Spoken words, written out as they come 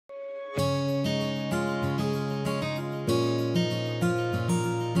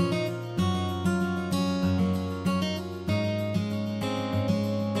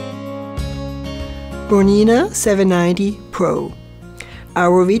BERNINA 790 Pro.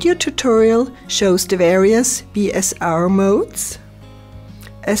 Our video tutorial shows the various BSR modes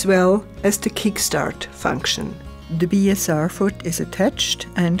as well as the kickstart function. The BSR foot is attached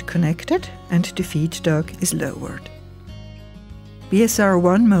and connected, and the feed dog is lowered. BSR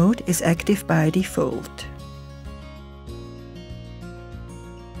 1 mode is active by default.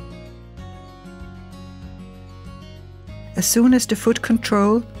 As soon as the foot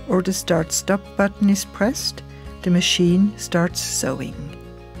control or the start-stop button is pressed, the machine starts sewing.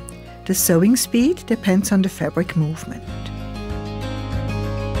 The sewing speed depends on the fabric movement.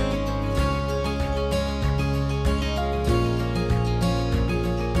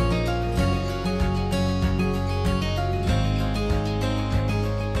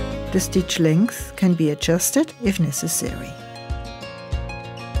 The stitch length can be adjusted if necessary.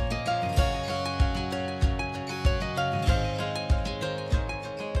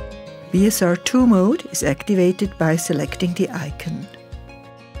 BSR 2 mode is activated by selecting the icon.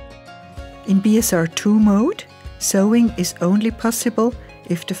 In BSR 2 mode, sewing is only possible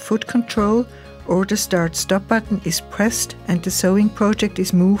if the foot control or the start-stop button is pressed and the sewing project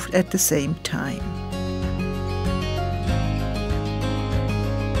is moved at the same time.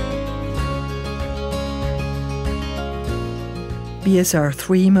 BSR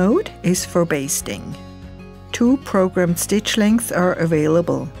 3 mode is for basting. Two programmed stitch lengths are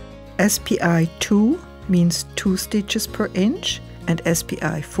available. SPI 2 means 2 stitches per inch and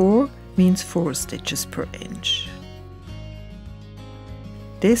SPI 4 means 4 stitches per inch.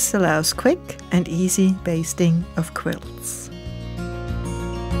 This allows quick and easy basting of quilts.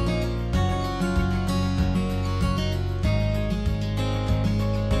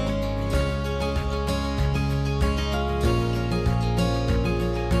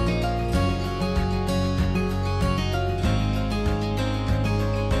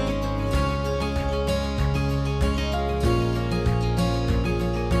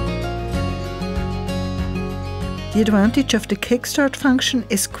 The advantage of the kickstart function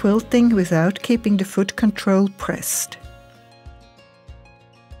is quilting without keeping the foot control pressed.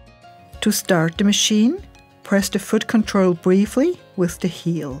 To start the machine, press the foot control briefly with the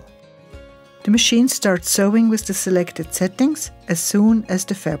heel. The machine starts sewing with the selected settings as soon as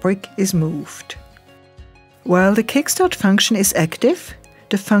the fabric is moved. While the kickstart function is active,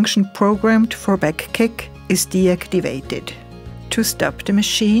 the function programmed for back kick is deactivated. To stop the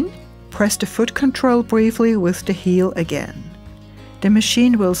machine, press the foot control briefly with the heel again. The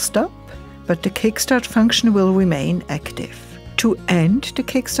machine will stop, but the kickstart function will remain active. To end the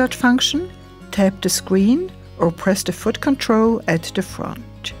kickstart function, tap the screen or press the foot control at the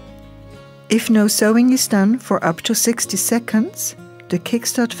front. If no sewing is done for up to 60 seconds, the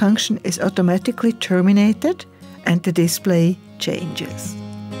kickstart function is automatically terminated and the display changes.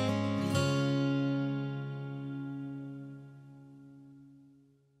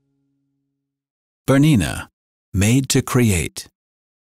 BERNINA, made to create.